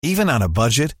Even on a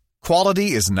budget,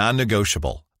 quality is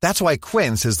non-negotiable. That's why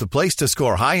Quince is the place to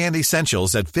score high-end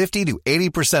essentials at 50 to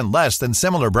 80% less than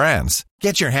similar brands.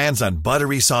 Get your hands on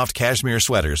buttery soft cashmere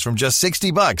sweaters from just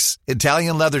 $60,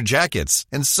 Italian leather jackets,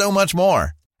 and so much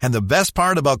more. And the best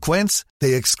part about Quince,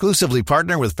 they exclusively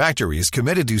partner with factories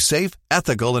committed to safe,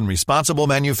 ethical, and responsible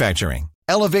manufacturing.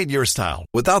 Elevate your style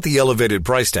without the elevated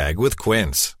price tag with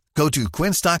Quince. Go to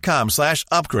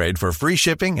quince.com/upgrade for free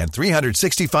shipping and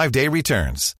 365-day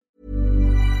returns.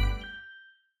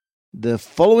 The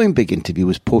following big interview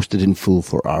was posted in full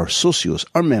for our socios,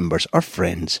 our members, our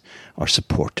friends, our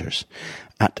supporters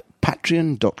at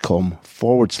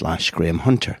patreon.com/Graham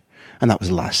Hunter. And that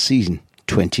was last season,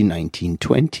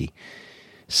 2019-20.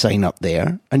 Sign up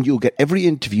there and you'll get every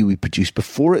interview we produce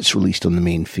before it's released on the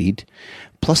main feed,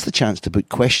 plus the chance to put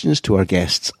questions to our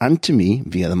guests and to me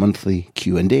via the monthly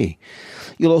Q&A.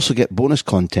 You'll also get bonus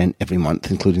content every month,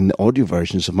 including the audio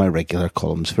versions of my regular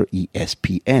columns for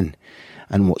ESPN.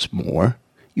 And what's more,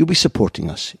 you'll be supporting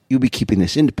us. You'll be keeping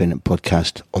this independent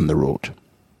podcast on the road.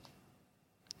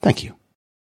 Thank you.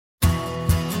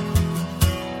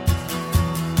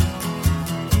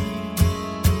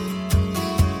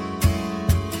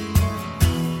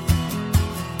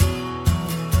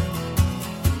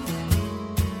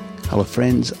 Hello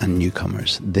friends and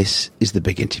newcomers, this is the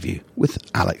big interview with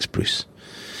Alex Bruce.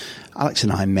 Alex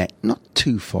and I met not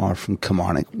too far from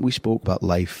Kilmarnock. We spoke about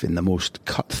life in the most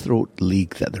cutthroat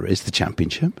league that there is, the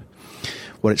Championship,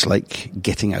 what it's like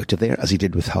getting out of there, as he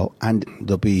did with Hull, and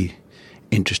there'll be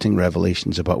interesting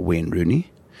revelations about Wayne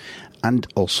Rooney and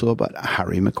also about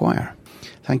Harry Maguire.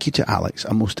 Thank you to Alex,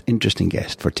 a most interesting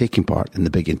guest, for taking part in the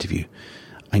big interview.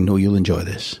 I know you'll enjoy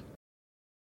this.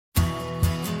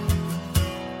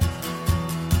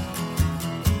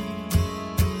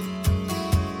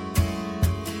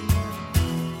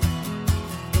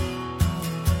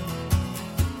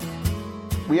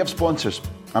 We have sponsors,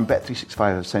 and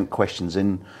Bet365 have sent questions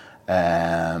in.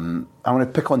 I'm going to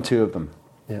pick on two of them,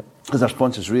 because our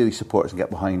sponsors really support us and get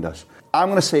behind us. I'm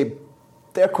going to say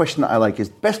their question that I like is,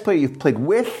 best player you've played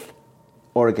with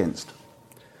or against?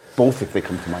 Both, if they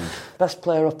come to mind. Best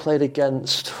player I've played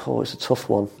against? Oh, it's a tough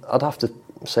one. I'd have to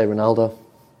say Ronaldo,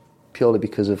 purely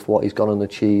because of what he's gone and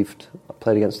achieved. I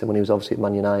played against him when he was obviously at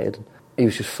Man United. He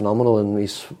was just phenomenal, and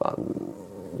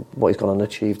what he's gone and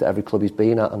achieved at every club he's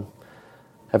been at, and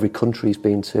every country he's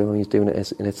been to, and he's doing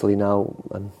it in Italy now,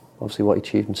 and obviously what he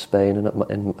achieved in Spain and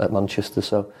at Manchester.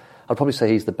 So I'd probably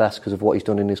say he's the best because of what he's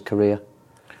done in his career.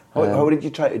 How did you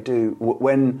try to do?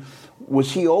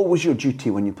 Was he always your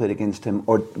duty when you played against him,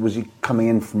 or was he coming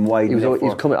in from wide? He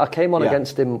was coming. I came on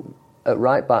against him at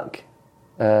right back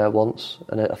once,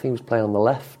 and I think he was playing on the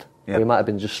left. Or he might have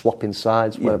been just swapping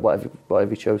sides, whatever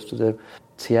he chose to do.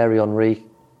 Thierry Henry,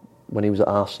 when he was at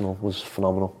Arsenal, was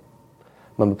phenomenal.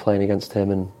 I remember playing against him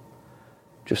and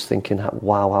just thinking,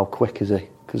 wow, how quick is he?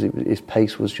 Because his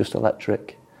pace was just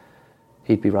electric.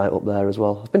 He'd be right up there as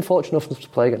well. I've been fortunate enough to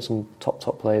play against some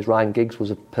top players. Ryan Giggs was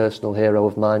a personal hero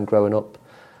of mine growing up.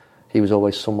 He was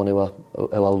always someone who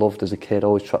I loved as a kid.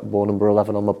 Always wore number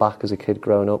 11 on my back as a kid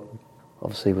growing up.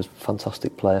 Obviously, he was a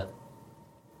fantastic player.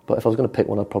 But if I was going to pick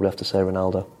one, I'd probably have to say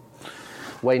Ronaldo.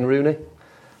 Wayne Rooney.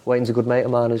 Wayne's a good mate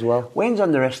of mine as well. Wayne's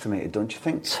underestimated, don't you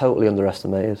think? Totally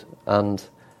underestimated. And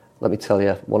let me tell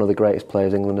you, one of the greatest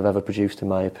players England have ever produced, in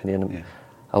my opinion. Yeah.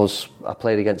 I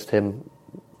played against him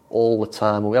all the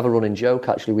time. And we have a running joke,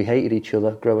 actually. We hated each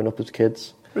other growing up as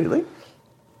kids. Really?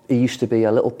 He used to be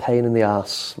a little pain in the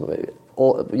arse. You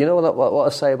know what I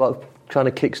say about trying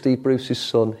to kick Steve Bruce's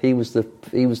son? He was the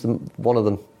one of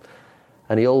them.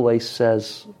 And he always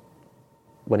says,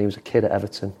 when he was a kid at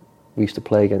Everton, we used to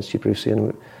play against you, Brucey,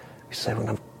 and we say, we're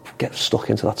going to get stuck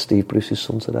into that Steve Bruce's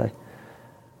son today.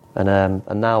 And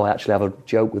now I actually have a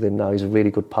joke with him now. He's a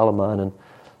really good pal of mine,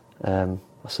 and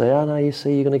I say, now you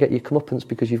see, you're going to get your comeuppance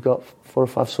because you've got 4 or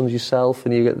 5 sons yourself,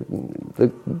 and you're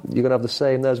going to have the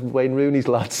same. There's Wayne Rooney's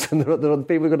lads, and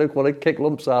people are going to want to kick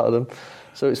lumps out of them.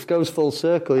 So it goes full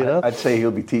circle, you know. I'd say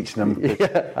he'll be teaching them.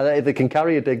 Yeah, they can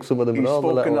carry a dig, some of them. He's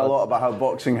spoken a lot about how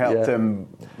boxing helped him.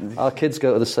 Our kids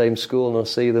go to the same school, and I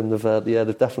see them.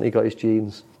 They've definitely got his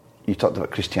genes. You talked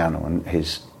about Cristiano and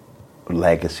his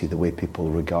legacy, the way people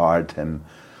regard him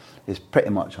is pretty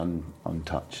much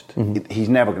untouched. Mm-hmm. He's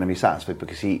never going to be satisfied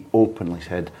because he openly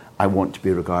said, I want to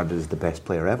be regarded as the best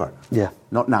player ever. Yeah.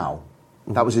 Not now.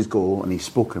 Mm-hmm. That was his goal, and he's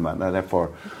spoken about that.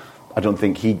 Therefore, I don't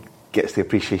think he gets the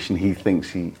appreciation he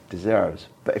thinks he deserves.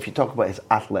 But if you talk about his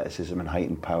athleticism and height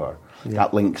and power,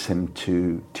 that links him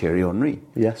to Thierry Henry.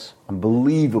 Yes.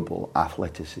 Unbelievable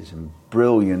athleticism,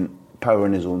 brilliant power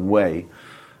in his own way,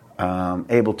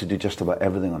 able to do just about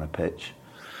everything on a pitch.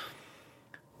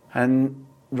 And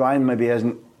Ryan maybe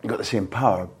hasn't got the same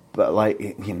power, but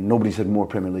nobody's had more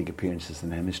Premier League appearances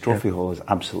than him. His trophy haul is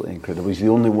absolutely incredible. He's the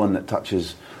only one that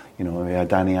touches,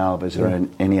 Dani Alves or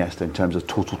Iniesta in terms of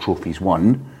total trophies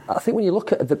won. I think when you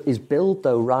look at his build,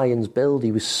 though, Ryan's build,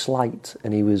 he was slight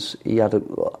and he had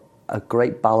a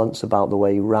great balance about the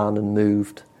way he ran and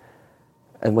moved.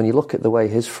 And when you look at the way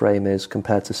his frame is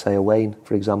compared to, say, a Wayne,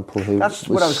 for example, who that's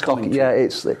what I was coming to. Yeah,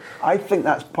 I think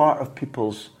that's part of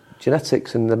people's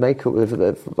genetics and the makeup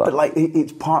of but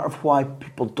it's part of why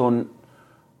people don't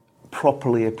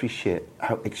properly appreciate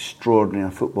how extraordinary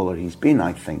a footballer he's been,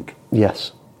 I think.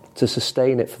 Yes. To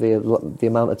sustain it for the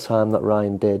amount of time that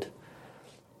Ryan did,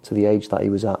 to the age that he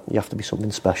was at, you have to be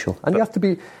something special. And you have to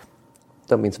be,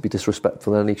 don't mean to be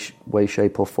disrespectful in any way,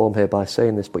 shape or form here by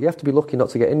saying this, but you have to be lucky not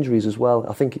to get injuries as well.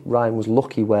 I think Ryan was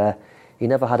lucky where he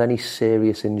never had any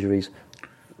serious injuries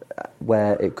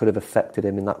where it could have affected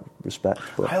him in that respect.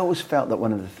 But I always felt that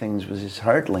one of the things was his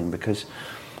hurdling, because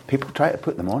people tried to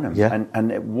put them on him. Yeah.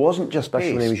 And it wasn't just especially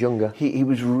pace. When he was younger. He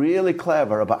was really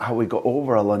clever about how he got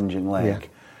over a lunging leg. Yeah.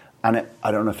 And I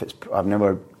don't know if I've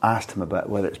never asked him about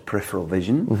whether it's peripheral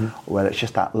vision or whether it's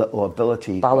just that little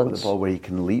ability balance with the ball where he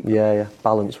can leap. Yeah.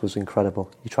 Balance was incredible.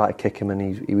 You try to kick him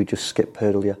and he would just skip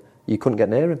hurdle you. You couldn't get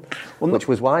near him, which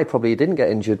was why probably he didn't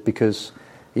get injured, because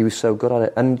he was so good at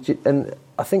it. And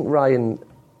I think Ryan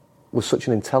was such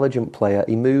an intelligent player.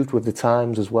 He moved with the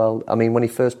times as well. I mean, when he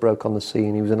first broke on the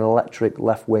scene, he was an electric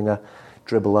left winger,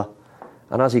 dribbler.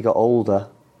 And as he got older,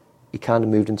 he kind of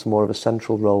moved into more of a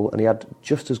central role, and he had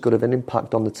just as good of an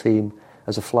impact on the team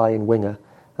as a flying winger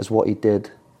as what he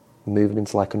did moving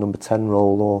into like a number 10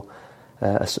 role or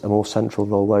a more central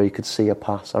role where he could see a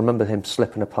pass. I remember him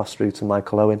slipping a pass through to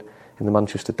Michael Owen in the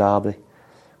Manchester derby,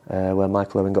 where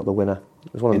Michael Owen got the winner.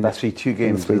 It was one of the best 3-2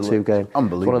 games. In the 3-2 game.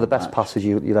 Unbelievable. It's one of the best passes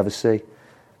you'd ever see.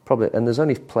 Probably, and there's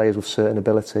only players with certain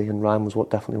ability, and Ryan was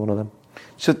definitely one of them.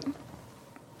 So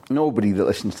nobody that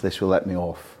listens to this will let me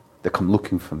off. They come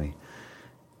looking for me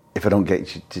if I don't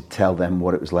get you to tell them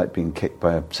what it was like being kicked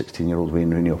by a 16-year-old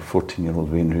Wayne Rooney or 14-year-old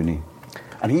Wayne Rooney.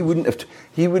 And he wouldn't have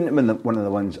been one of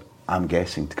the ones, I'm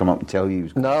guessing, to come up and tell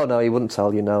you. No, he wouldn't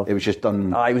tell you. No, it was just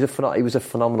done. He was a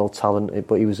phenomenal talent,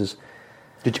 but he was as.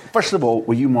 First of all,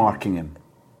 were you marking him?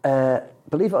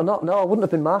 Believe it or not, no, I wouldn't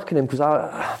have been marking him, because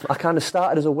I kind of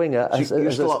started as a winger, as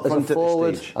a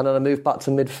forward, and then I moved back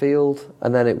to midfield,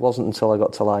 and then it wasn't until I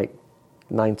got to like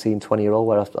 19, 20-year-old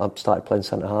where I started playing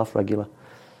centre-half regular.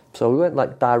 So we weren't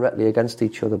like directly against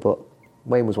each other, but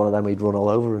Wayne was one of them he'd run all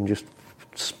over and just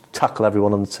tackle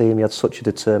everyone on the team. He had such a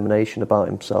determination about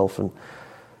himself,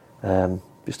 and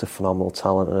just a phenomenal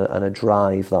talent and a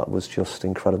drive that was just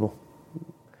incredible.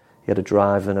 He had a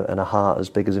drive and a heart as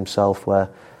big as himself, where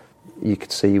you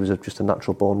could see he was just a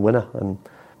natural-born winner, and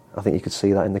I think you could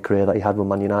see that in the career that he had with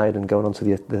Man United and going on to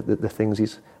the things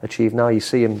he's achieved now. You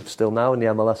see him still now in the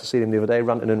MLS. I seen him the other day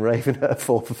ranting and raving at a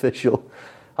fourth official.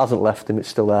 Hasn't left him, it's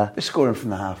still there. Scoring from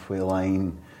the halfway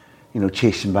line,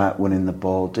 chasing back, winning the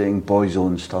ball, doing boys'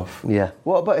 own stuff. Yeah.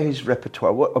 What about his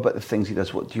repertoire? What about the things he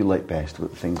does? What do you like best about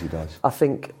the things he does? I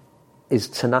think his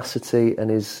tenacity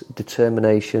and his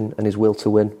determination and his will to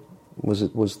win was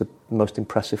the most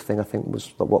impressive thing. I think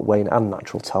was what Wayne, and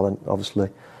natural talent, obviously.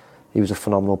 He was a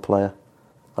phenomenal player,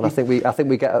 and I think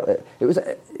we get it was.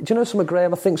 Do you know something,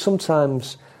 Graham? I think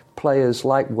sometimes players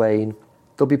like Wayne,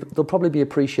 they'll probably be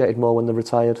appreciated more when they're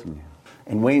retired. Yeah.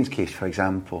 In Wayne's case, for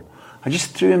example, I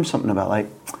just threw him something about like,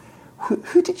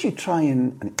 who did you try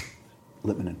and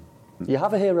Lippmann? You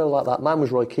have a hero like that. Mine was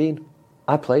Roy Keane.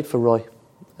 I played for Roy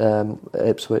at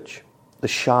Ipswich. The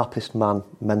sharpest man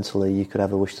mentally you could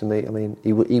ever wish to meet. I mean,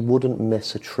 he wouldn't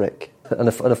miss a trick. And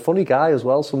a funny guy as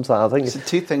well sometimes. I think it's the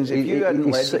two things. If you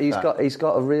hadn't he's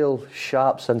got a real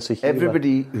sharp sense of humour.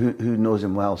 Everybody who knows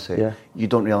him well say you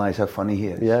don't realise how funny he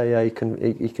is. Yeah, he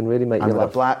can really make you laugh.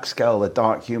 The black scowl, the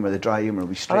dark humour, the dry humour will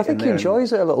be straight in there. And I think he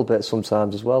enjoys it a little bit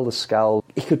sometimes as well, the scowl.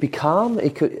 He could be calm.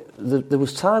 There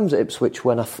was times at Ipswich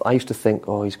when I used to think,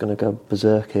 he's going to go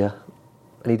berserk here.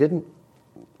 And he didn't.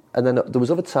 And then there was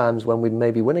other times when we'd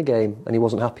maybe win a game and he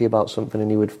wasn't happy about something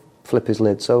and he would flip his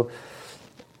lid. So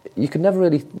you could never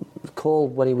really call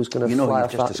when he was going to fly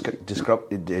off.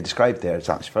 Described there, it's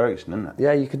Alex Ferguson, isn't it?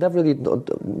 Yeah, you could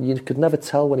never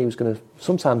tell when he was going to.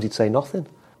 Sometimes he'd say nothing.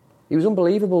 He was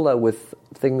unbelievable though with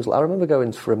things. I remember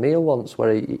going for a meal once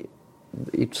where he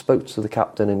spoke to the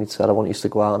captain and he said, "I want you to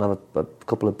go out and have a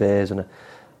couple of beers and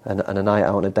a night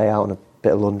out and a day out and a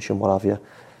bit of lunch and what have you."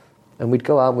 And we'd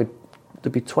go out and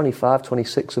there'd be 25,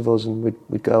 26 of us, and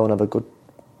we'd go and have a good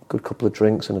couple of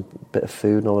drinks and a bit of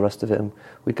food and all the rest of it, and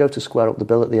we'd go to square up the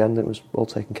bill at the end and it was all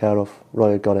taken care of.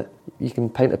 Roy had got it. You can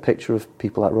paint a picture of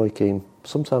people like Roy Keane,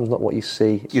 sometimes not what you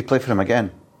see. You'd play for him again?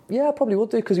 Yeah, I probably would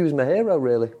do, because he was my hero,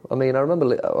 really. I mean, I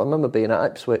remember being at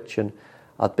Ipswich, and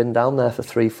I'd been down there for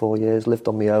 3-4 years, lived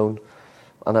on my own,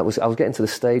 and I was getting to the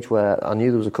stage where I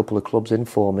knew there was a couple of clubs in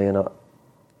for me, and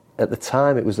at the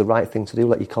time it was the right thing to do,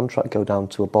 let your contract go down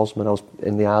to a Bosman. I was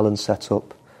in the island set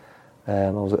up, I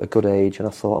was at a good age, and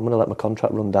I thought, I'm going to let my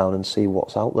contract run down and see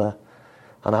what's out there.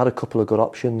 And I had a couple of good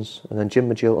options, and then Jim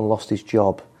Magilton lost his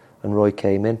job and Roy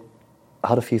came in. I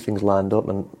had a few things lined up,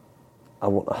 and I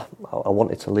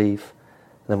wanted to leave.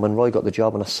 And then when Roy got the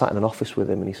job, and I sat in an office with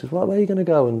him, and he says, well, where are you going to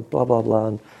go? And blah, blah, blah.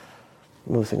 And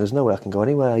another thing, there's no way I can go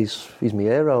anywhere. He's my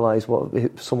hero. Like, he's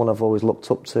someone I've always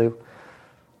looked up to.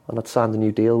 And I'd signed a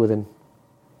new deal within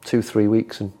 2-3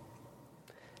 weeks. And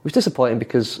it was disappointing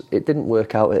because it didn't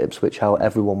work out at Ipswich how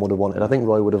everyone would have wanted. I think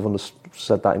Roy would have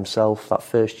said that himself. That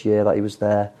first year that he was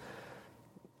there,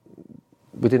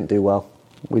 we didn't do well.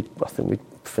 I think we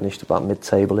finished about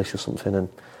mid-table-ish or something, and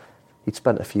he'd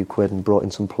spent a few quid and brought in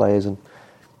some players, and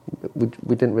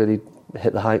we didn't really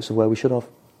hit the heights of where we should have.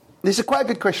 This is quite a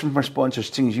good question from our sponsors,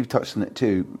 seeing as you've touched on it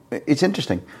too. It's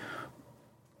interesting.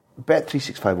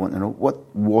 Bet365 want to know,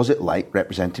 what was it like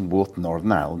representing both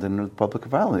Northern Ireland and the Republic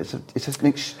of Ireland? It's an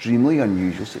extremely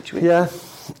unusual situation. Yeah.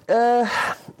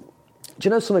 Do you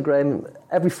know something, Graham?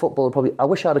 Every footballer probably... I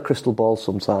wish I had a crystal ball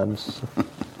sometimes.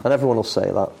 And everyone will say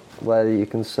that. Where you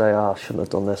can say, I shouldn't have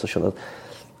done this, I shouldn't have...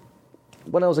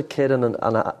 When I was a kid, and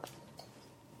I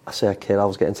say a kid, I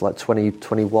was getting to like 20,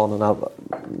 21, and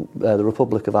the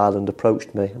Republic of Ireland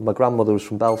approached me. My grandmother was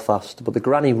from Belfast, but the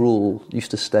granny rule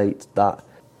used to state that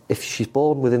if she's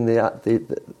born within the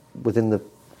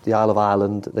Isle of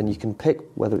Ireland, then you can pick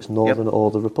whether it's Northern or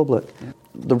the Republic. Yep.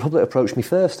 The Republic approached me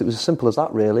first. It was as simple as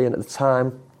that, really. And at the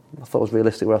time, I thought it was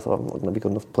realistic, where I thought, I'm not going to be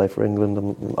good enough to play for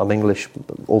England. I'm English,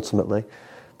 ultimately.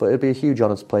 But it'd be a huge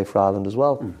honour to play for Ireland as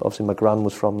well. Obviously, my gran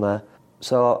was from there.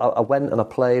 So I went and I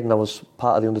played, and I was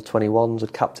part of the under-21s.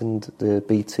 I captained the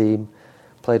B team,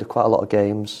 played quite a lot of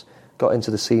games, got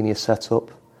into the senior setup,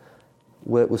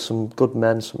 worked with some good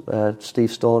men.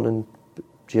 Steve Staunton,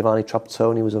 Giovanni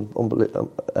Trapattoni was an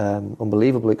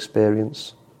unbelievable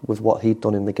experience with what he'd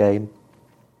done in the game.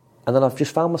 And then I've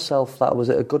just found myself that I was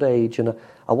at a good age, and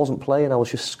I wasn't playing. I was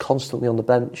just constantly on the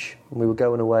bench. And we were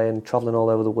going away and travelling all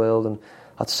over the world, and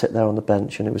I'd sit there on the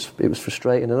bench, and it was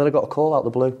frustrating. And then I got a call out of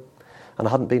the blue, and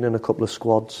I hadn't been in a couple of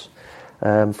squads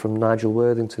from Nigel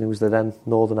Worthington, who was the then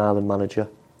Northern Ireland manager.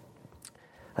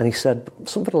 And he said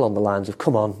something along the lines of,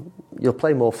 come on, you'll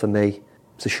play more for me.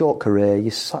 It's a short career.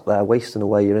 You sat there wasting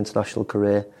away your international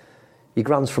career. Your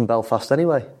gran's from Belfast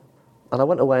anyway. And I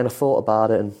went away and I thought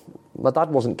about it, and my dad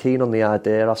wasn't keen on the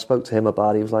idea. I spoke to him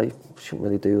about it. He was like, you shouldn't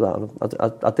really do that. And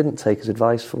I didn't take his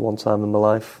advice for one time in my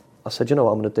life. I said, you know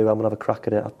what I'm going to do? I'm going to have a crack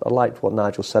at it. I liked what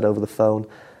Nigel said over the phone.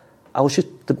 I was just...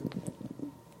 the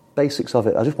basics of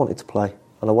it, I just wanted to play.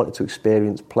 And I wanted to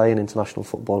experience playing international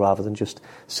football rather than just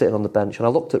sitting on the bench. And I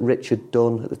looked at Richard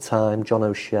Dunn at the time, John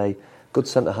O'Shea, good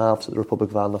centre-halves at the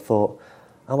Republic of Ireland. I thought,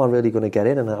 am I really going to get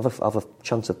in and have a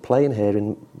chance of playing here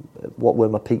in what were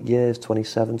my peak years,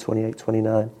 27, 28,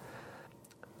 29?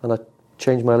 And I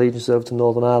changed my allegiance over to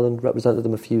Northern Ireland, represented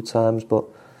them a few times, but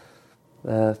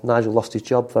Nigel lost his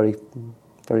job very,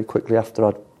 very quickly after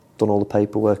I'd done all the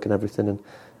paperwork and everything. And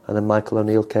then Michael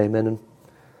O'Neill came in, and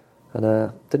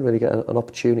didn't really get an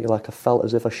opportunity like I felt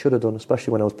as if I should have done,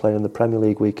 especially when I was playing in the Premier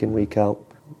League week in, week out.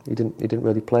 He didn't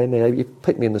really play me. He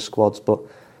picked me in the squads, but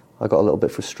I got a little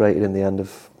bit frustrated in the end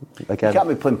of, again... You can't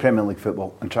be playing Premier League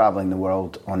football and travelling the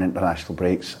world on international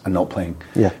breaks and not playing.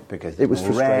 Yeah. Because it was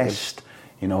frustrating. Rest,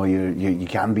 you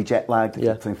can be jet lagged if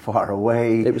you're playing far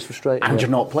away. It was frustrating. And you're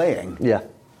not playing. Yeah,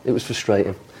 it was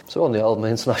frustrating. So on the whole, my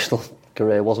international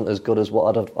career wasn't as good as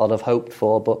what I'd have hoped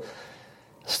for, but...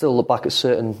 Still look back at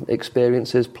certain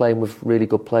experiences, playing with really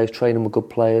good players, training with good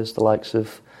players, the likes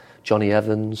of Johnny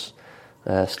Evans,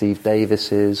 Steve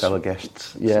Davis's. Fellow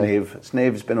guests, Snave.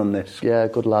 Snave's been on this. Yeah,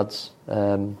 good lads.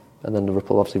 And then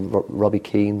obviously Robbie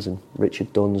Keane's and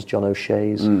Richard Dunn's, John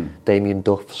O'Shea's, Damien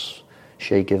Duff's,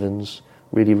 Shay Givens.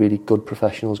 Really, really good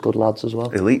professionals, good lads as well.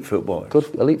 Elite footballers.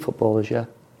 Good elite footballers, yeah.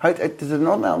 How did the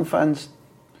Northern Ireland fans,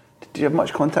 did you have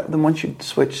much contact with them once you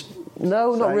switched?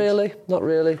 No, not really.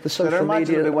 The social media.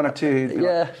 There'll be one or two.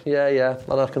 Yeah,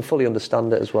 and I can fully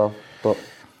understand it as well. But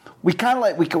we can't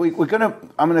let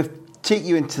I'm gonna take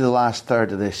you into the last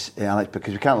third of this, Alex,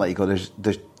 because we can't let you go. There's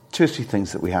 2 or 3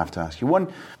 things that we have to ask you.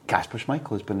 One, Kasper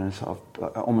Schmeichel has been in a sort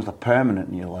of almost a permanent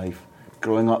in your life,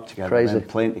 growing up together, crazy, and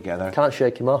playing together. Can't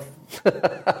shake him off.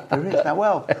 There is now.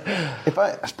 Well,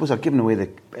 I suppose I've given away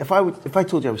if I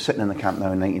told you I was sitting in the Camp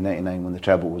Nou in 1999 when the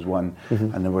treble was won,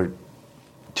 and there were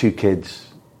 2 kids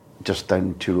just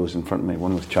down 2 rows in front of me.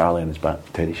 One was Charlie on his back,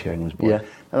 Teddy Sheringham's boy. Yeah.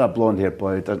 And that blonde-haired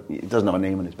boy, he doesn't have a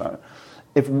name on his back.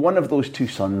 If one of those two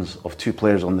sons of two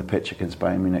players on the pitch against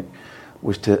Bayern Munich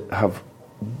was to have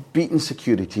beaten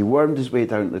security, wormed his way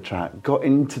down the track, got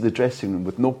into the dressing room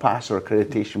with no pass or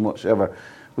accreditation whatsoever,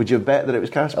 would you have bet that it was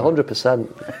Kasper? 100%.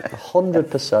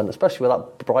 100%, especially with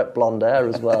that bright blonde hair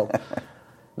as well.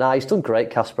 Nah, he's done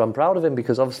great, Kasper. I'm proud of him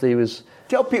because obviously he was...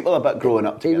 Tell people about growing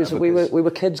up together. We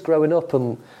were kids growing up,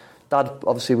 and Dad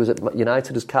obviously was at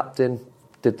United as captain,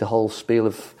 did the whole spiel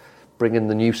of bringing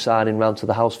the new signing round to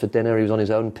the house for dinner. He was on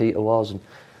his own, Peter was, and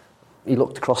he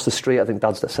looked across the street. I think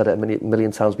Dad's said it a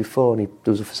million times before, and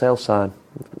there was a for sale sign.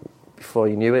 Before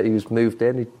he knew it, he was moved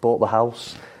in, he bought the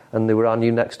house, and they were our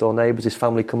new next door neighbours. His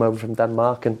family come over from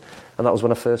Denmark, and that was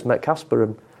when I first met Kasper.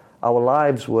 And our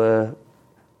lives were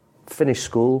finish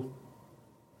school,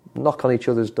 knock on each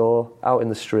other's door, out in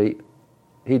the street.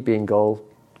 He'd be in goal,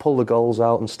 pull the goals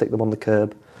out and stick them on the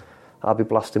curb. I'd be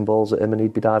blasting balls at him and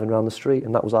he'd be diving around the street,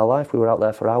 and that was our life. We were out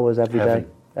there for hours every day,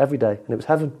 and it was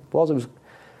heaven. It was.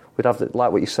 We'd have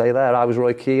like what you say there. I was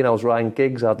Roy Keane, I was Ryan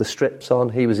Giggs, I had the strips on.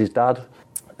 He was his dad,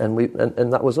 and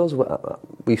that was us.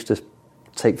 We used to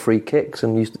take free kicks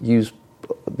and used to use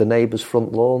the neighbours'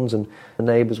 front lawns, and the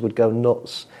neighbours would go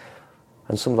nuts.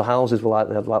 And some of the houses were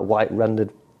they had white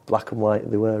rendered, black and white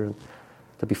they were, and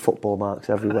there'd be football marks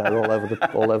everywhere,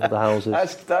 all over the houses.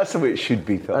 That's the way it should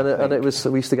be. And it was.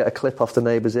 We used to get a clip off the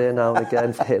neighbours' ear now and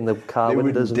again for hitting the car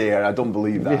windows. They wouldn't dare. I don't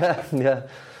believe that. Yeah.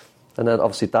 And then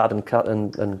obviously Dad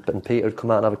and Peter would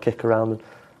come out and have a kick around,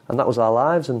 and that was our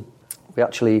lives. And we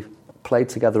actually played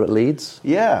together at Leeds.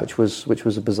 Yeah. Which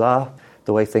was a bizarre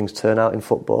the way things turn out in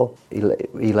football. He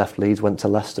left Leeds, went to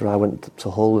Leicester. I went to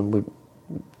Hull, and we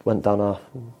went down our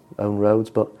own roads,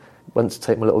 but went to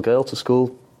take my little girl to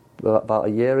school about a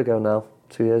year ago now,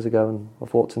 2 years ago, and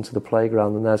I've walked into the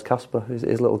playground and there's Kasper.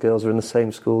 His little girls are in the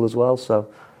same school as well, so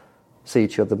see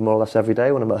each other more or less every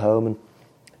day when I'm at home, and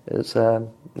it's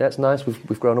nice.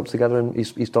 We've grown up together, and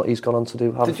he's gone on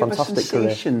to have a fantastic career. Did you have a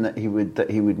sensation that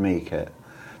he would make it?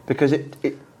 Because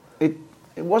it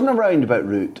wasn't a roundabout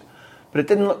route, but it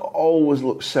didn't always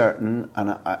look certain,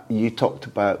 and you talked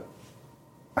about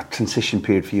a transition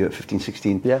period for you at 15,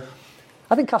 16. Yeah.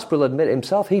 I think Kasper will admit it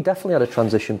himself. He definitely had a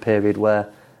transition period where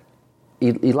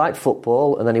he liked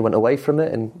football and then he went away from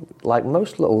it. And like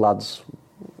most little lads,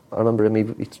 I remember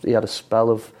him, he had a spell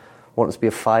of wanting to be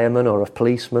a fireman or a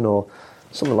policeman or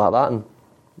something like that. And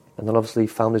then obviously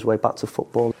found his way back to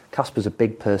football. Kasper's a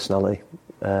big personality,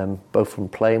 both from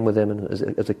playing with him and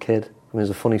as a kid. I mean, there's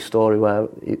a funny story where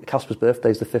Kasper's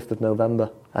birthday is the 5th of November.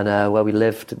 And where we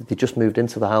lived, they just moved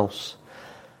into the house.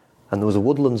 And there was a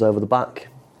Woodlands over the back.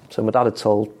 So my dad had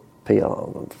told Peter,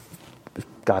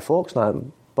 Guy Fawkes night,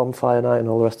 bonfire night and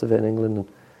all the rest of it in England. And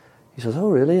he says, oh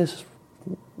really? It's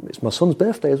my son's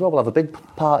birthday as well. We'll have a big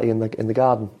party in the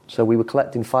garden. So we were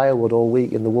collecting firewood all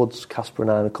week in the woods, Kasper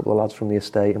and I and a couple of lads from the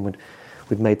estate, and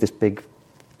we'd made this big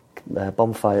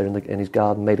bonfire in his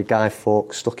garden, made a Guy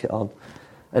Fawkes, stuck it on.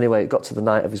 Anyway, it got to the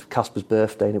night of Kasper's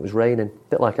birthday and it was raining, a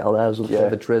bit like it out there. There was a bit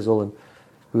of a drizzle, and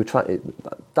we were trying.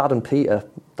 Dad and Peter,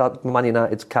 Man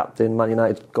United's captain, Man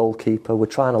United's goalkeeper, were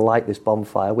trying to light this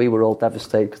bonfire. We were all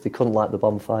devastated because they couldn't light the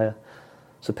bonfire.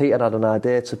 So Peter had an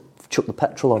idea to chuck the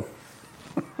petrol on.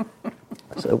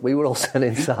 So we were all sitting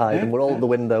inside and we're all at the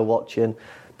window watching.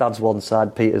 Dad's one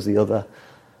side, Peter's the other.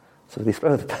 So they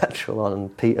throw the petrol on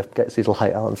and Peter gets his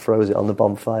light out and throws it on the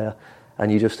bonfire.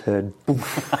 And you just heard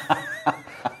boof.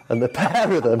 And the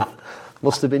pair of them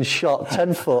must have been shot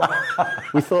 10 foot.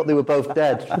 We thought they were both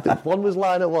dead. One was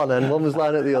lying at one end, one was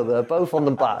lying at the other, both on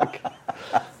the back.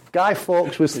 Guy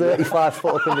Fawkes was 35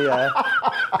 foot up in the air.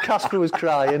 Kasper was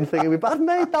crying, thinking, we've had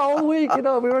made that all week, we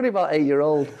were only about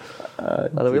 8-year-old.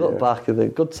 And we look back and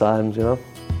think, good times,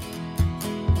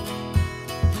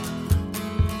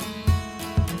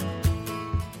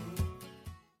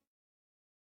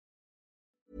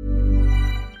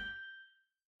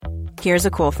 Here's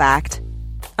a cool fact.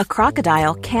 A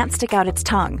crocodile can't stick out its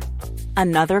tongue.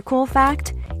 Another cool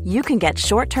fact, you can get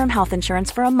short-term health insurance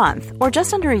for a month or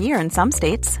just under a year in some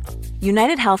states.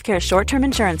 United Healthcare short-term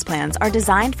insurance plans are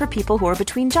designed for people who are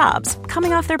between jobs,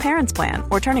 coming off their parents' plan,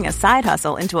 or turning a side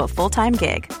hustle into a full-time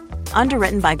gig.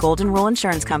 Underwritten by Golden Rule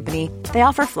Insurance Company, they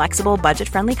offer flexible,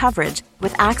 budget-friendly coverage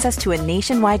with access to a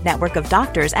nationwide network of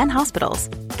doctors and hospitals.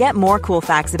 Get more cool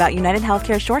facts about United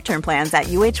Healthcare short-term plans at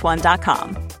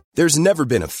uh1.com. There's never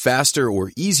been a faster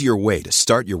or easier way to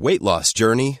start your weight loss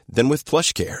journey than with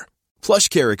PlushCare.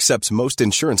 PlushCare accepts most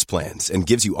insurance plans and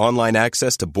gives you online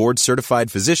access to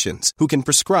board-certified physicians who can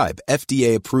prescribe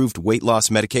FDA-approved weight loss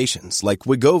medications like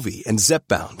Wegovy and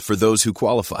Zepbound for those who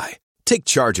qualify. Take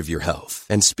charge of your health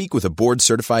and speak with a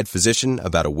board-certified physician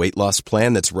about a weight loss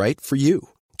plan that's right for you.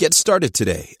 Get started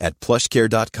today at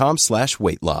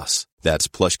plushcare.com/weight-loss. That's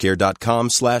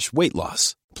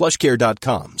plushcare.com/weight-loss.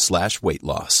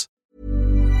 plushcare.com/weight-loss.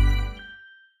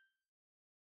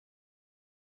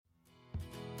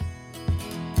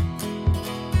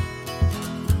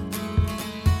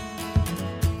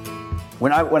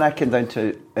 When I came down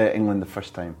to England the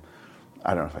first time,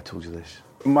 I don't know if I told you this,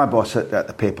 my boss at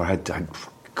the paper had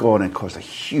gone and caused a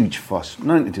huge fuss,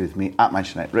 nothing to do with me, at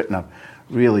Manchester United, written a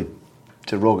really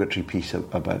derogatory piece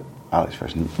about Alex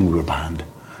Ferguson, and we were banned.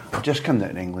 I've just come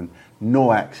down to England,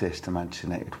 no access to Manchester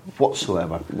United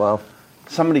whatsoever. Wow.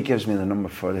 Somebody gives me the number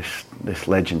for this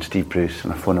legend, Steve Bruce,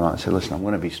 and I phone him out and say, listen, I'm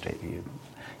going to be straight with you.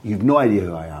 You've no idea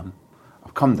who I am.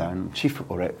 I've come down, I'm chief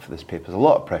football rep for this paper. There's a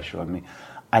lot of pressure on me.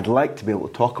 I'd like to be able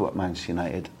to talk about Manchester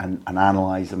United and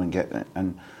analyse them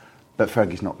and but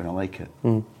Fergie's not going to like it.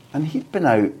 Mm. And he'd been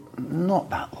out not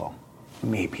that long,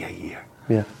 maybe a year.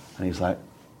 Yeah. And he's like,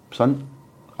 son,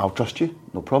 I'll trust you,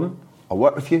 no problem. I'll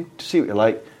work with you to see what you're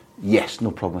like. Yes,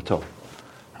 no problem at all.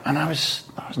 And I was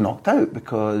knocked out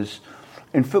because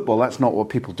in football, that's not what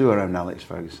people do around Alex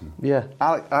Ferguson. Yeah.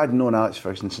 I'd known Alex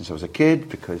Ferguson since I was a kid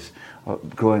because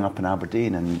growing up in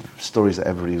Aberdeen, and stories that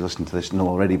everybody listening to this know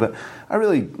already, but I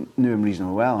really knew him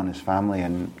reasonably well and his family,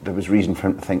 and there was reason for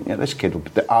him to think, yeah, this kid,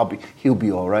 he'll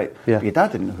be all right. Yeah. But your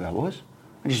dad didn't know who I was.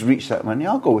 I just reached out and went,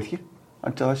 yeah, I'll go with you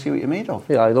until I see what you're made of.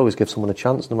 Yeah, I'd always give someone a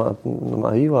chance, no matter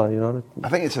who you are, you know. I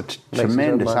think it's a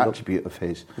tremendous attribute of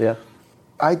his. Yeah.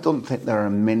 I don't think there are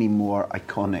many more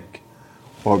iconic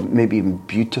or maybe even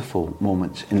beautiful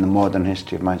moments in the modern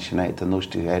history of Manchester United than those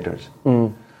two headers.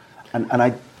 Mm. And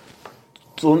I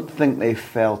don't think they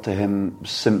fell to him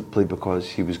simply because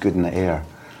he was good in the air.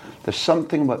 There's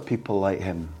something about people like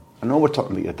him. I know we're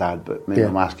talking about your dad, but maybe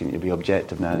I'm asking you to be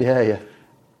objective now. Yeah.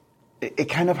 It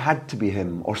kind of had to be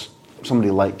him or somebody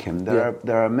like him. There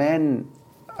are men,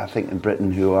 I think, in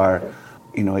Britain who are,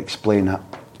 explain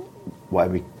why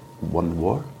we won the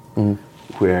war,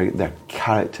 where their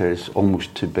character is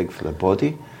almost too big for their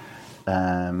body.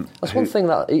 That's one thing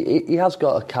that he has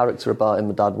got a character about him,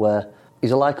 my dad, where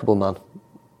he's a likeable man.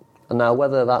 And now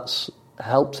whether that's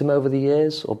helped him over the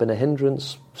years or been a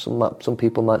hindrance, some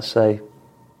people might say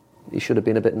he should have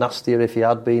been a bit nastier. If he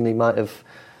had been, he might have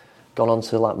gone on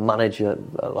to manage a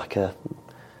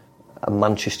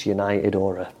Manchester United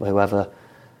or whoever.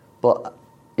 But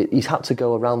he's had to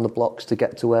go around the blocks to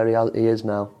get to where he is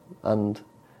now. And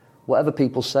whatever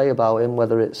people say about him,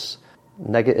 whether it's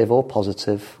negative or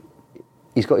positive,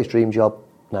 he's got his dream job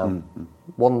now. Mm-hmm.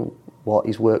 One what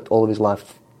he's worked all of his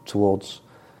life towards.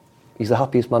 He's the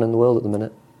happiest man in the world at the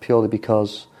minute, purely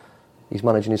because he's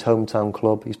managing his hometown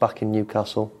club. He's back in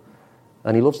Newcastle,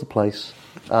 and he loves the place.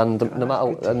 And no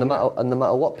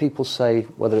matter what people say,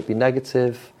 whether it be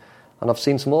negative, and I've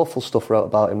seen some awful stuff wrote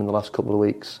about him in the last couple of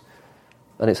weeks,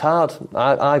 and it's hard.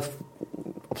 I've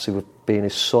obviously, with being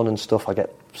his son and stuff, I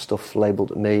get stuff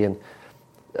labelled at me, and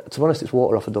to be honest, it's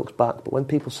water off a duck's back. But when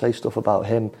people say stuff about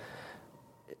him,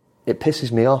 it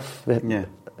pisses me off.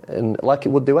 And like it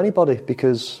would do anybody,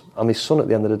 because I'm his son at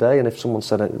the end of the day, and if someone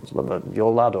said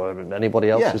your lad or anybody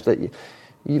else's, that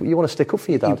you want to stick up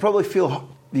for your dad. You probably feel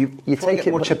you take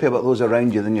it more chippy about those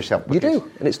around you than yourself. You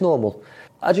do, and it's normal.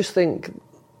 I just think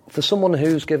for someone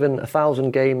who's given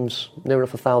 1,000 games, near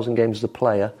enough 1,000 games as a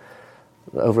player,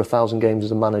 over 1,000 games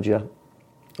as a manager,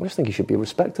 I just think he should be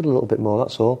respected a little bit more,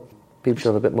 that's all. People should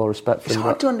have a bit more respect for him. It's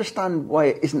hard to understand why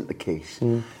it isn't the case.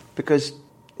 Because,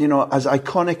 as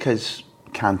iconic as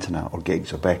Cantona or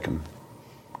Giggs or Beckham,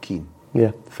 Keane,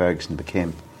 Ferguson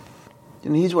became,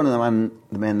 he's one of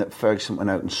the men that Ferguson went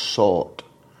out and sought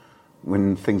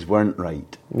when things weren't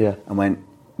right. Yeah. And went,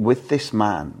 with this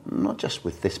man, not just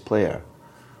with this player,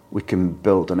 we can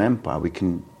build an empire, we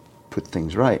can put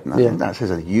things right. And I think that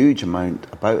says a huge amount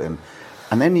about him.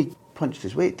 And then he punched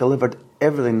his weight, delivered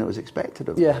everything that was expected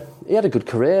of him. Yeah, he had a good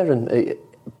career,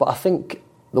 but I think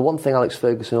the one thing Alex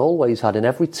Ferguson always had in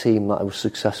every team that was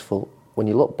successful, when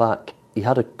you look back, he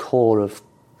had a core of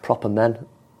proper men.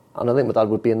 And I think my dad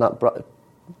would be in that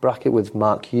bracket with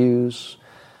Mark Hughes,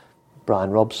 Brian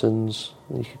Robson's.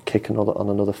 You could kick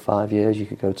another 5 years. You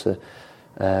could go to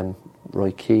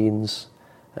Roy Keane's,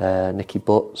 Nicky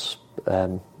Butts,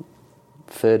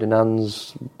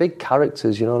 Ferdinand's, big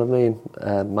characters, you know what I mean?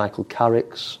 Michael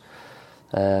Carrick's,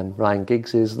 Ryan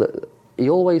Giggs's. That he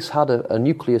always had a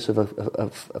nucleus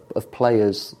of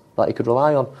players that he could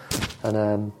rely on,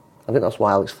 and I think that's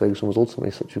why Alex Ferguson was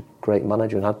ultimately such a great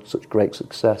manager and had such great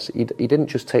success. He didn't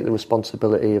just take the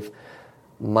responsibility of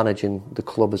managing the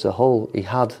club as a whole. He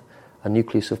had a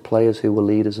nucleus of players who were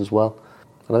leaders as well,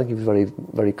 And I think he was very,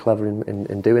 very clever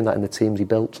in doing that in the teams he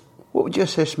built. What would you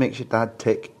assess makes your dad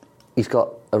tick? He's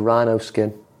got a rhino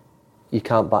skin. You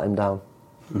can't bat him down.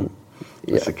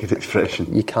 That's a good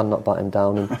expression. You cannot bat him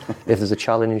down. And if there's a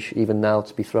challenge, even now,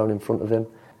 to be thrown in front of him.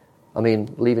 I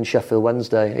mean, leaving Sheffield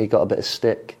Wednesday, he got a bit of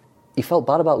stick. He felt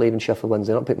bad about leaving Sheffield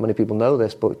Wednesday. Not many people know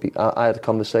this, but I had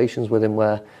conversations with him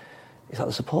where he's like,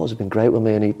 the supporters have been great with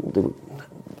me, and they were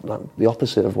like the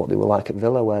opposite of what they were like at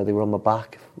Villa, where they were on my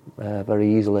back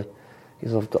very easily. He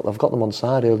said, I've got them on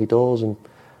side early doors, and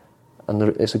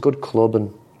it's a good club,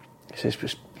 and it's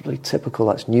just really typical.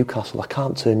 That's Newcastle. I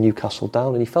can't turn Newcastle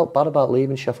down. And he felt bad about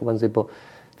leaving Sheffield Wednesday, but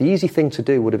the easy thing to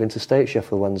do would have been to stay at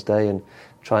Sheffield Wednesday and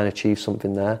try and achieve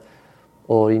something there.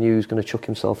 Or he knew he was going to chuck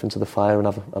himself into the fire and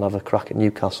have a crack at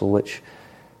Newcastle, which,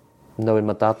 knowing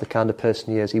my dad, the kind of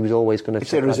person he is, he was always going to...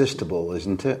 It's irresistible,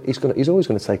 isn't it? He's always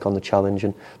going to take on the challenge,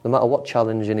 and no matter what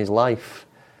challenge in his life,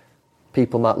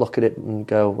 people might look at it and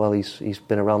go, well, he's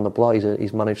been around the block,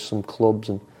 he's managed some clubs,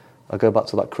 and I go back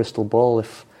to that crystal ball.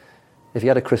 If you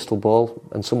had a crystal ball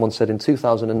and someone said in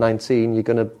 2019 you're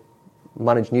going to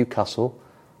manage Newcastle,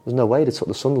 there's no way they took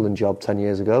the Sunderland job 10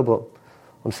 years ago, but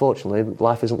unfortunately,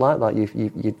 life isn't like that.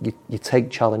 You take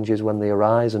challenges when they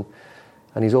arise, and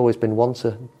he's always been one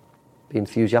to be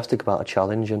enthusiastic about a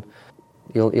challenge, and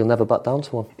he'll never back down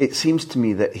to one. It seems to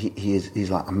me that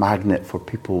he's like a magnet for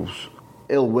people's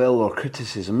ill will or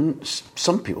criticism.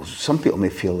 Some people may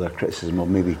feel their criticism, or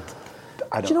maybe.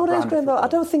 Do you know what I was going about? I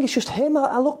don't think it's just him.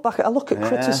 I look at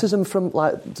criticism from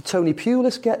like Tony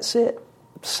Pulis gets it,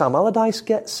 Sam Allardyce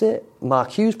gets it, Mark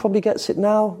Hughes probably gets it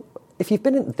now. If you've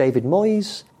been in David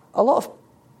Moyes, a lot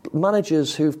of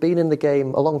managers who've been in the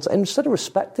game a long time, instead of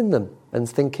respecting them and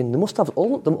thinking they must have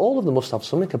all of them must have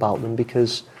something about them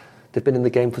because they've been in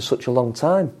the game for such a long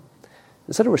time.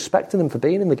 Instead of respecting them for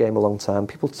being in the game a long time,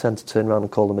 people tend to turn around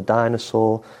and call them a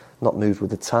dinosaur, not moved with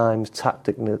the times,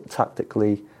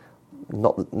 tactically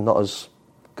not as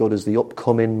good as the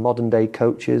upcoming modern day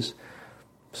coaches.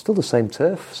 Still the same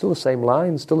turf, still the same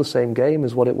line, still the same game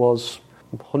as what it was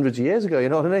hundreds of years ago, you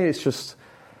know what I mean? It's just,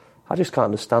 I just can't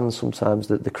understand sometimes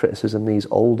the criticism these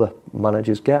older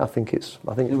managers get. I think it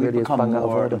really is bang out of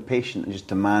order. Become more impatient and just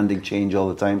demanding change all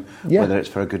the time, whether it's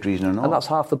for a good reason or not. And that's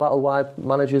half the battle why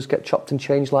managers get chopped and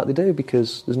changed like they do,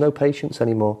 because there's no patience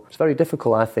anymore. It's very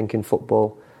difficult, I think, in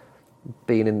football,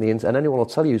 being in the... And anyone will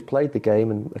tell you who's played the game,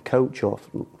 and a coach or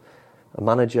a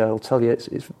manager will tell you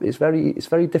it's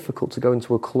very difficult to go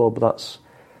into a club that's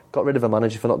got rid of a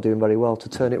manager for not doing very well, to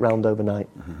turn it round overnight.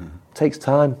 Mm-hmm. It takes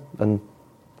time, and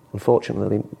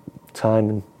unfortunately,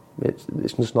 it's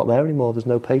just not there anymore. There's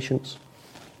no patience.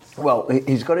 Well,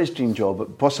 he's got his dream job,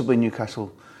 but possibly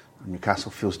Newcastle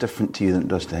feels different to you than it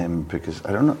does to him, because,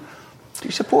 I don't know, do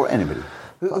you support anybody?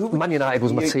 Man United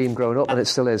was my team growing up, and it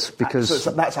still is, because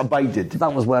that's abided.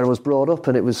 That was where I was brought up,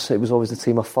 and it was always the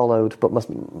team I followed. But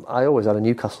I always had a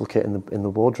Newcastle kit in the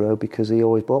wardrobe, because he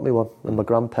always bought me one. And my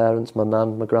grandparents, my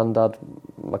nan, my granddad,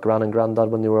 my gran and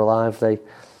granddad, when they were alive,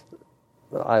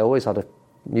 I always had a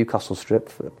Newcastle strip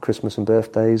for Christmas and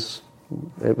birthdays.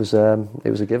 It was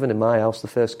a given in my house. The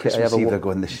first kit Christmas I ever wore. They're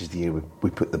going, this is the year we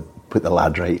put the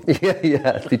lad right.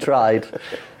 yeah, they tried.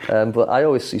 But I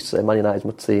always used to say Man United's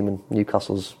my team and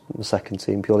Newcastle's my second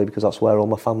team, purely because that's where all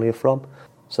my family are from.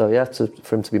 So yeah,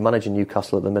 for him to be managing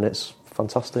Newcastle at the minute, it's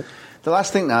fantastic. The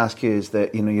last thing to ask you is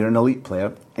that you're an elite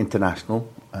player, international.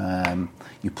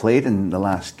 You played in the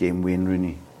last game Wayne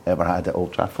Rooney ever had at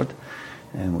Old Trafford,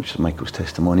 which is Michael's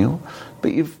testimonial.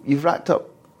 But you've racked up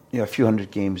a few hundred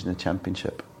games in the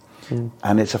Championship,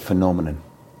 and it's a phenomenon.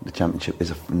 The Championship is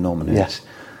a phenomenon. Yeah.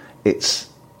 It's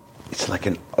like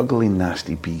an ugly,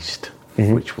 nasty beast,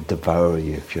 which will devour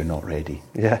you if you're not ready.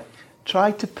 Yeah.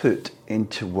 Try to put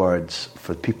into words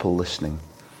for people listening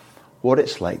what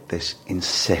it's like, this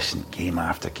incessant game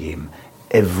after game.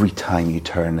 Every time you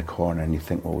turn the corner and you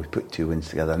think, well, we've put 2 wins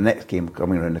together, the next game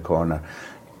coming around the corner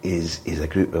is a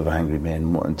group of angry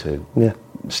men wanting to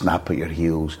snap at your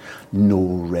heels, no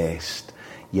rest.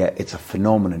 Yet it's a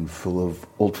phenomenon full of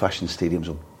old-fashioned stadiums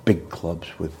of big clubs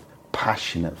with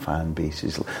passionate fan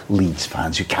bases, Leeds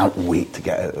fans who can't wait to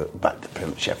get back to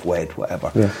Premiership, Wed,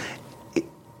 whatever. Yeah.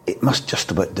 It must just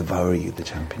about devour you, the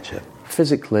Championship.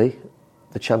 Physically,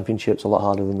 the Championship's a lot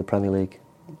harder than the Premier League,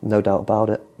 no doubt about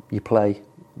it. You play.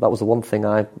 That was the one thing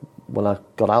when I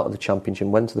got out of the Championship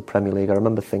and went to the Premier League, I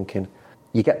remember thinking,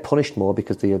 you get punished more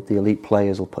because the elite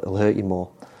players will hurt you more.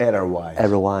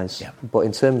 Error-wise. Yeah. But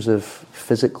in terms of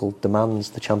physical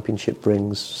demands, the Championship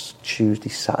brings Tuesday,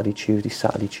 Saturday,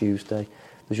 Tuesday.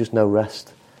 There's just no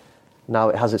rest. Now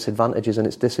it has its advantages and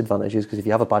its disadvantages, because if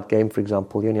you have a bad game, for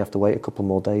example, you only have to wait a couple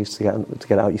more days to get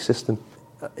it out of your system.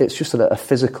 it's just a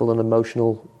physical and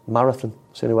emotional marathon.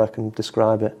 It's the only way I can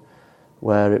describe it.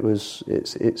 Where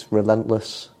it's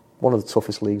relentless. One of the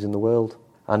toughest leagues in the world,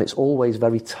 and it's always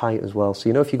very tight as well. So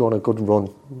if you go on a good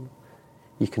run,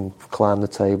 you can climb the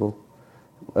table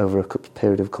over a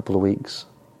period of a couple of weeks,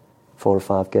 4 or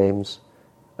 5 games,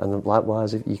 and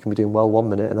likewise, you can be doing well 1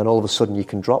 minute, and then all of a sudden you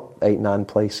can drop 8-9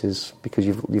 places because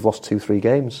you've lost 2-3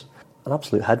 games. An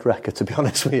absolute head wrecker, to be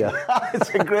honest with you.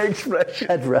 It's a great expression.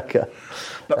 Head wrecker.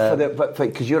 But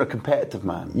because you're a competitive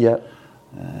man. Yeah.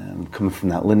 Coming from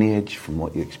that lineage, from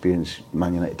what you experienced,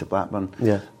 Man United to Blackburn.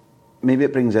 Yeah. Maybe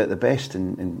it brings out the best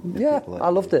in people. I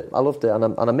loved it,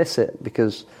 and I miss it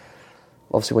because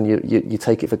obviously when you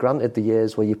take it for granted, the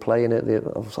years where you play in it.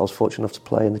 I was fortunate enough to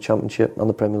play in the Championship and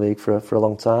the Premier League for a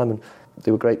long time, and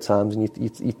they were great times, and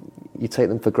you take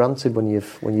them for granted when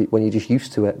you're just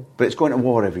used to it. But it's going to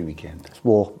war every weekend. It's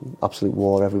war, absolute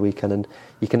war every weekend, and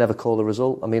you can never call the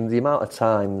result. I mean, the amount of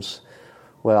times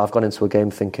where I've gone into a game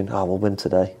thinking, we'll win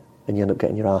today, and you end up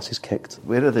getting your asses kicked.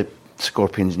 Where are the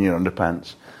scorpions in your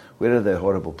underpants? Where are the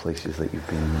horrible places that you've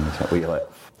been in where you like?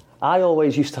 I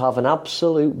always used to have an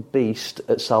absolute beast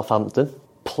at Southampton.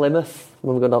 Plymouth,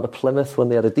 when we were going down to Plymouth, when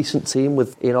they had a decent team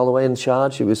with Ian Holloway in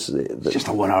charge, it's just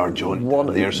a 1 hour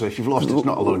jaunt there, so if you've lost, it's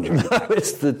not a long journey.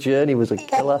 The journey was a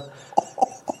killer.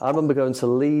 I remember going to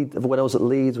Leeds. When I was at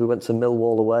Leeds, we went to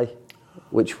Millwall away,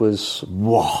 which was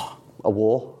a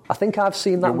war. I think I've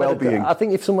seen that. Your well-being. I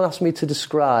think if someone asked me to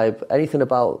describe anything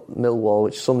about Millwall,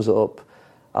 which sums it up,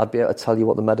 I'd be able to tell you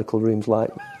what the medical room's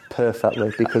like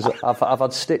perfectly, because I've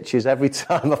had stitches every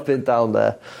time I've been down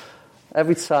there.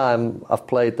 Every time I've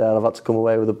played there, I've had to come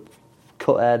away with a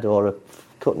cut head or a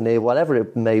cut knee, whatever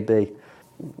it may be.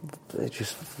 It's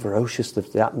just ferocious,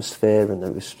 the atmosphere, and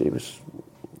it was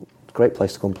a great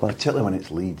place to go and play. Particularly when it's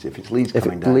Leeds. If it's Leeds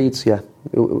coming down. Leeds, yeah.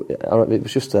 It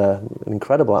was just an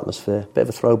incredible atmosphere. Bit of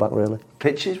a throwback, really.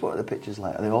 Pitches? What are the pitches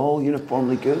like? Are they all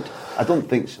uniformly good? I don't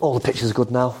think so. All the pitches are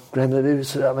good now, Graham. It'd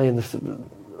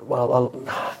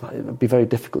be very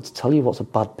difficult to tell you what's a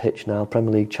bad pitch now,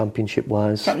 Premier League,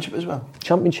 Championship-wise. Championship as well?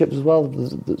 Championship as well.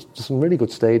 There's some really good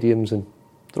stadiums, and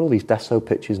they're all these Desso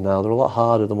pitches now. They're a lot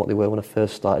harder than what they were when I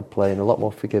first started playing, a lot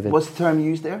more forgiving. What's the term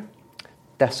used there?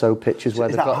 Desso pitches, where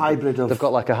they've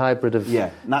got like a hybrid of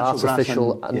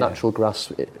artificial and natural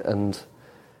grass, and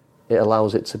it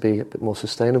allows it to be a bit more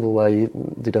sustainable, where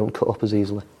they don't cut up as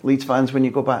easily. Leeds fans, when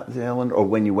you go back to Elland, or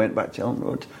when you went back to Elland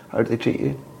Road, how did they treat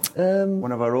you?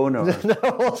 One of our own? Or? No,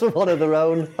 I wasn't one of their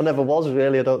own. I never was,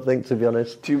 really, I don't think, to be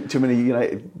honest. Too many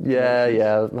United?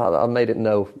 Yeah. I made it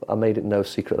no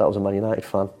secret that I was a Man United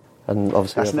fan. And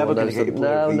obviously that's never going to get you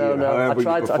No. I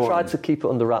tried to keep it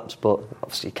under wraps, but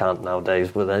obviously you can't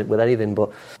nowadays with anything.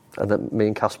 But me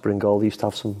and Casper in goal, they used to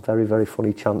have some very, very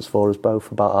funny chants for us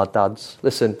both about our dads.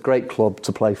 Listen, great club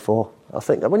to play for. I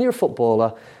think when you're a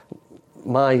footballer,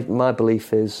 my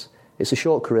belief is it's a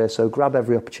short career, so grab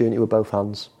every opportunity with both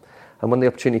hands. And when the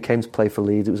opportunity came to play for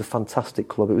Leeds, it was a fantastic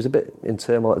club. It was a bit in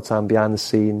turmoil at the time, behind the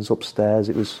scenes, upstairs.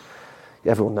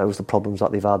 Everyone knows the problems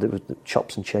that they've had. It was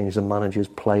chops and changes of managers,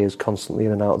 players constantly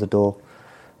in and out of the door.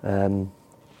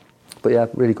 But yeah,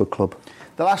 really good club.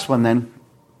 The last one then,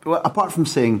 well, apart from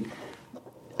saying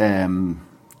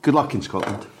good luck in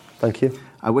Scotland. Thank you.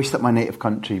 I wish that my native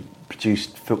country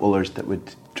produced footballers that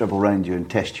would dribble around you and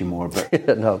test you more,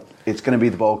 but no. It's going to be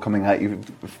the ball coming at you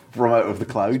from out of the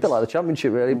clouds. It's a bit like the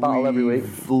Championship, really, battle every week.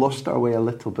 We've lost our way a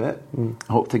little bit.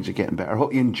 I hope things are getting better. I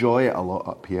hope you enjoy it a lot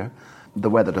up here. The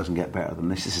weather doesn't get better than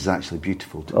this. This is actually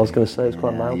beautiful today. I was going to say, it's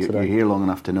quite mild today. You're here long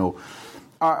enough to know.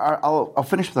 I'll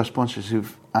finish with our sponsors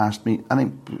who've asked me, I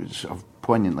think sort of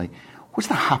poignantly, what's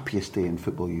the happiest day in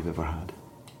football you've ever had?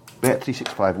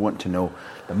 Bet365 want to know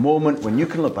the moment when you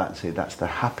can look back and say, that's the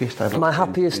happiest I've ever had. My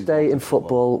happiest day in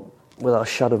football, without a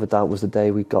shadow of a doubt, was the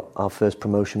day we got our first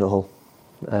promotion at Hull.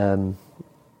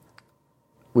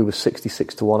 We were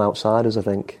 66-1 outsiders, I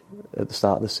think, at the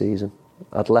start of the season.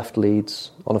 I'd left Leeds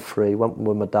on a free, went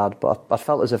with my dad, but I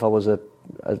felt as if I was a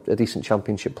decent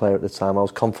Championship player at the time. I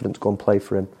was confident to go and play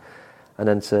for him. And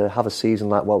then to have a season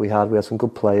like what we had some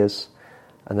good players,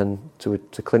 and then to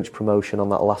clinch promotion on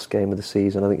that last game of the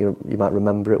season. I think you might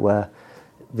remember it, where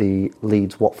the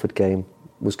Leeds-Watford game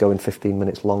was going 15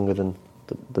 minutes longer than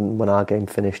when our game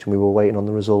finished, and we were waiting on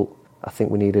the result. I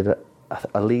think we needed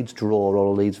a Leeds draw or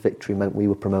a Leeds victory meant we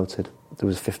were promoted. There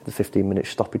was a 15-minute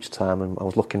stoppage time, and I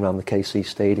was looking around the KC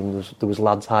Stadium. There was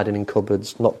lads hiding in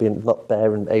cupboards, not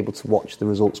there and able to watch the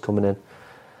results coming in.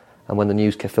 And when the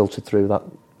news filtered through that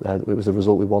it was the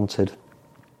result we wanted,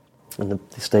 and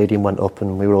the stadium went up,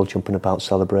 and we were all jumping about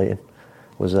celebrating,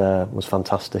 was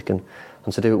fantastic. And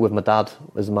to do it with my dad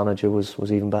as the manager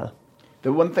was even better.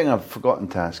 The one thing I've forgotten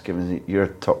to ask, given that you're a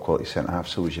top quality centre-half,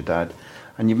 so was your dad,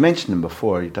 and you've mentioned him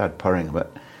before, your dad purring a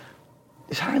bit.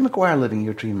 Is Harry Maguire living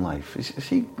your dream life? Is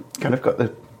he kind of got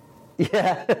the...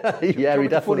 Yeah, yeah, he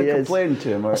definitely is. Complain to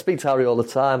him, or? I speak to Harry all the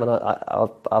time, and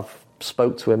I've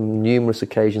spoke to him numerous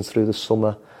occasions through the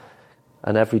summer,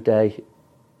 and every day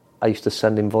I used to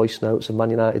send him voice notes of Man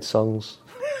United songs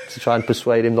to try and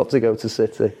persuade him not to go to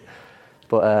City.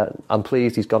 But I'm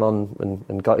pleased he's gone on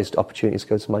and got his opportunity to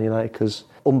go to Man United, because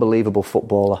unbelievable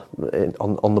footballer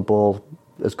on the ball,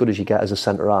 as good as you get as a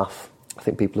centre-half. I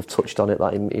think people have touched on it,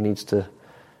 that he needs to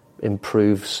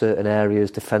improve certain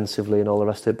areas defensively and all the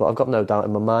rest of it, but I've got no doubt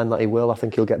in my mind that he will. I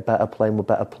think he'll get better playing with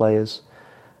better players.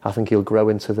 I think he'll grow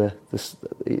into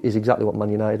he's exactly what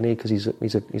Man United need, because he's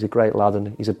a great lad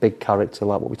and he's a big character,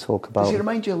 like what we talk about. Does he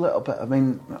remind you a little bit? I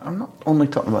mean, I'm not only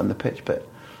talking about on the pitch, but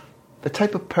the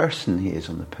type of person he is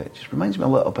on the pitch. It reminds me a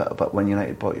little bit about when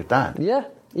United bought your dad. Yeah,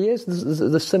 he is.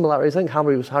 There's similarities. I think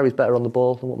Harry's better on the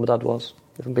ball than what my dad was,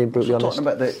 if I'm being brutally honest.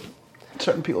 Talking about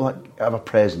certain people like have a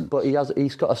presence, but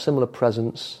he's got a similar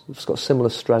presence. He's got similar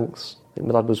strengths. I think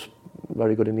my dad was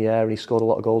very good in the air, and he scored a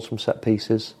lot of goals from set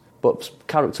pieces. But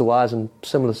character-wise and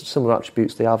similar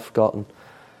attributes they have got, and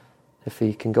if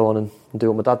he can go on and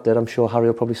do what my dad did, I'm sure Harry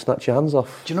will probably snatch your hands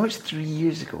off. Do you know it's 3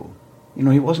 years ago? You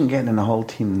know, he wasn't getting in the whole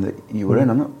team that you were in.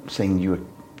 I'm not saying you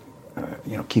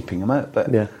were, keeping him out,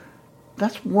 but. Yeah.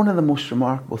 That's one of the most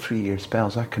remarkable 3-year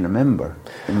spells I can remember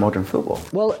in modern football.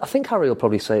 Well, I think Harry will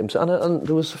probably say it himself. And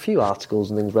there was a few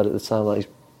articles and things read at the time that he's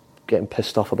getting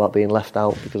pissed off about being left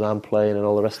out because I'm playing and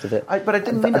all the rest of it. But I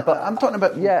didn't mean it. But I'm talking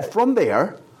about from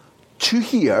there to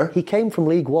here. He came from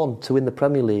League One to win the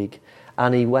Premier League,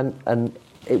 and he went, and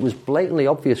it was blatantly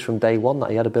obvious from day one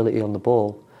that he had ability on the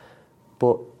ball.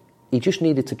 But he just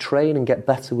needed to train and get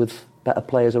better with better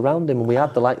players around him. And we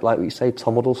had the like you say,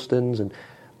 Tom Huddlestons and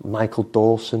Michael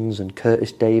Dawson's and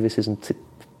Curtis Davis's and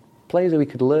players that we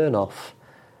could learn off.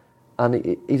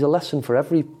 And he's a lesson for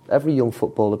every young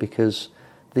footballer, because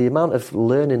the amount of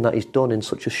learning that he's done in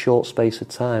such a short space of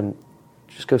time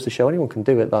just goes to show anyone can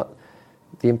do it, that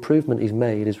the improvement he's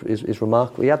made is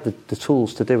remarkable. He had the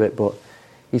tools to do it, but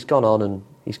he's gone on and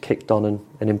he's kicked on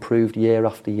and improved year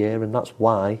after year, and that's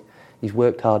why he's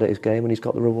worked hard at his game and he's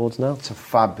got the rewards now. It's a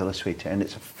fabulous way to end.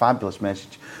 It's a fabulous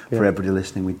message for everybody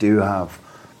listening. We do have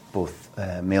both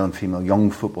male and female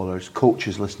young footballers,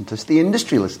 coaches listen to this, the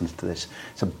industry listens to this.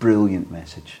 It's a brilliant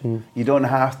message. You don't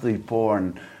have to be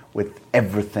born with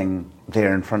everything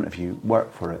there in front of you.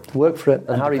 Work for it. Work for it.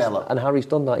 And Harry's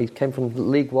done that. He came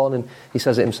from League One, and he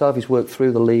says it himself. He's worked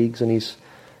through the leagues, and he's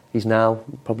now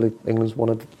probably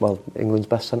England's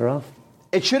best centre-half.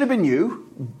 It should have been you,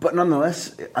 but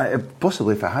nonetheless,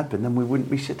 possibly if it had been, then we wouldn't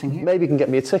be sitting here. Maybe you can get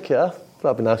me a ticket.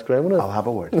 That'd be nice, Graham, wouldn't it? I'll have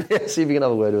a word. See if you can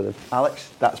have a word with him. Alex,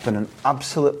 that's been an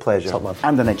absolute pleasure. Top man.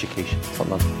 And an education. Top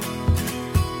man.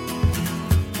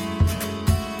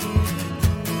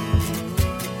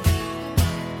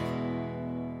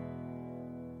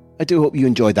 I do hope you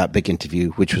enjoyed that big interview,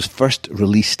 which was first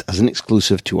released as an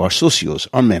exclusive to our socios,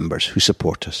 our members who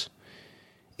support us.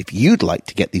 If you'd like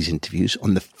to get these interviews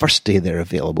on the first day they're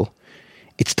available,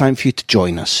 it's time for you to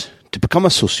join us. To become a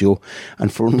socio,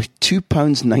 and for only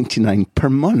 £2.99 per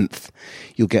month,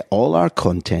 you'll get all our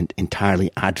content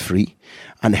entirely ad-free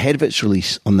and ahead of its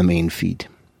release on the main feed.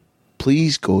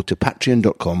 Please go to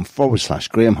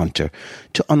patreon.com/Graham Hunter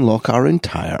to unlock our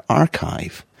entire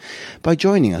archive. By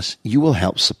joining us, you will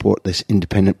help support this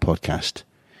independent podcast,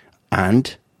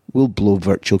 and we'll blow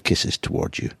virtual kisses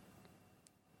towards you.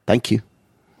 Thank you.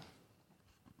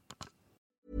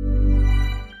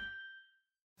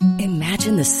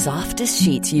 Imagine the softest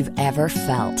sheets you've ever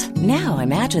felt. Now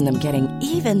imagine them getting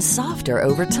even softer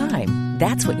over time.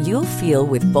 That's what you'll feel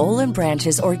with Boll &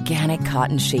 Branch's organic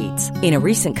cotton sheets. In a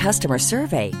recent customer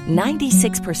survey,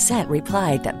 96%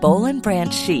 replied that Boll &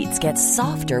 Branch sheets get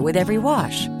softer with every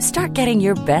wash. Start getting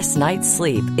your best night's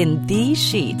sleep in these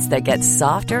sheets that get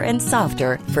softer and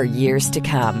softer for years to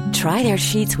come. Try their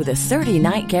sheets with a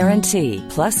 30-night guarantee.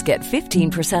 Plus, get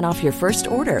 15% off your first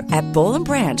order at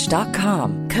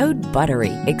bollandbranch.com. Code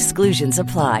BUTTERY. Exclusions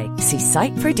apply. See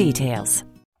site for details.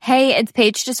 Hey, it's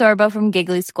Paige DeSorbo from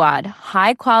Giggly Squad.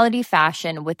 High quality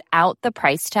fashion without the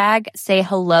price tag. Say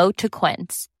hello to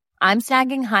Quince. I'm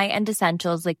snagging high-end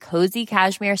essentials like cozy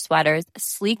cashmere sweaters,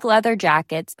 sleek leather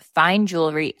jackets, fine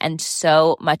jewelry, and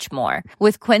so much more.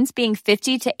 With Quince being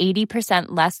 50 to 80%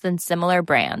 less than similar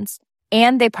brands.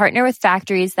 And they partner with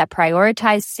factories that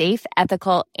prioritize safe,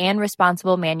 ethical, and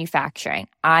responsible manufacturing.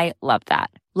 I love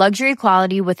that. Luxury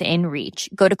quality within reach.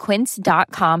 Go to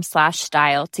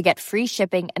quince.com/style to get free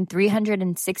shipping and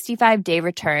 365-day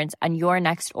returns on your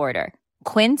next order.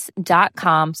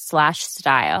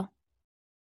 quince.com/style.